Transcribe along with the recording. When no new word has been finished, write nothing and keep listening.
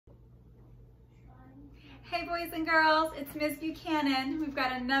Hey boys and girls, it's Ms. Buchanan. We've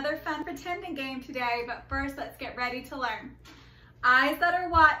got another fun pretending game today, but first let's get ready to learn. Eyes that are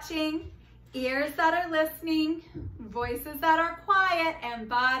watching, ears that are listening, voices that are quiet, and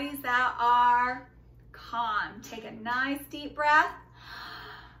bodies that are calm. Take a nice deep breath.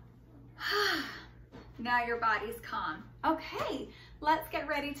 Now your body's calm. Okay, let's get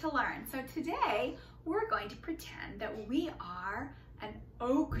ready to learn. So today we're going to pretend that we are an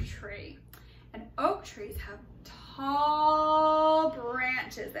oak tree. And oak trees have tall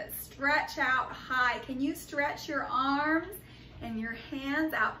branches that stretch out high. Can you stretch your arms and your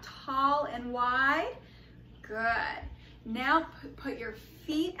hands out tall and wide? Good. Now put your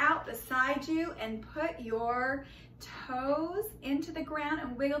feet out beside you and put your toes into the ground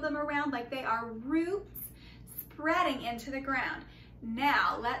and wiggle them around like they are roots spreading into the ground.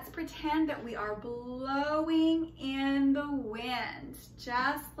 Now let's pretend that we are blowing in the wind,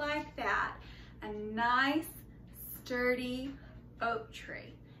 just like that. A nice, sturdy oak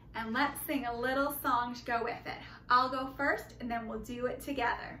tree. And let's sing a little song to go with it. I'll go first and then we'll do it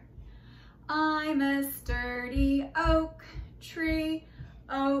together. I'm a sturdy oak tree,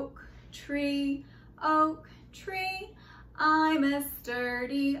 oak tree, oak tree. I'm a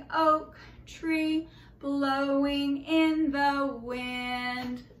sturdy oak tree, blowing in the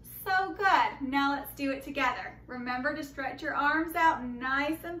wind. So good. Now let's do it together. Remember to stretch your arms out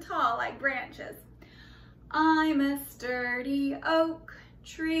nice and tall like branches. I'm a sturdy oak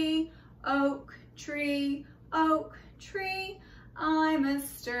tree, oak tree, oak tree. I'm a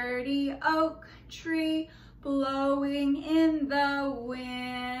sturdy oak tree, blowing in the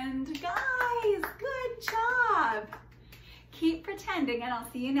wind. Guys, good job. Keep pretending and I'll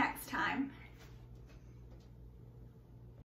see you next time.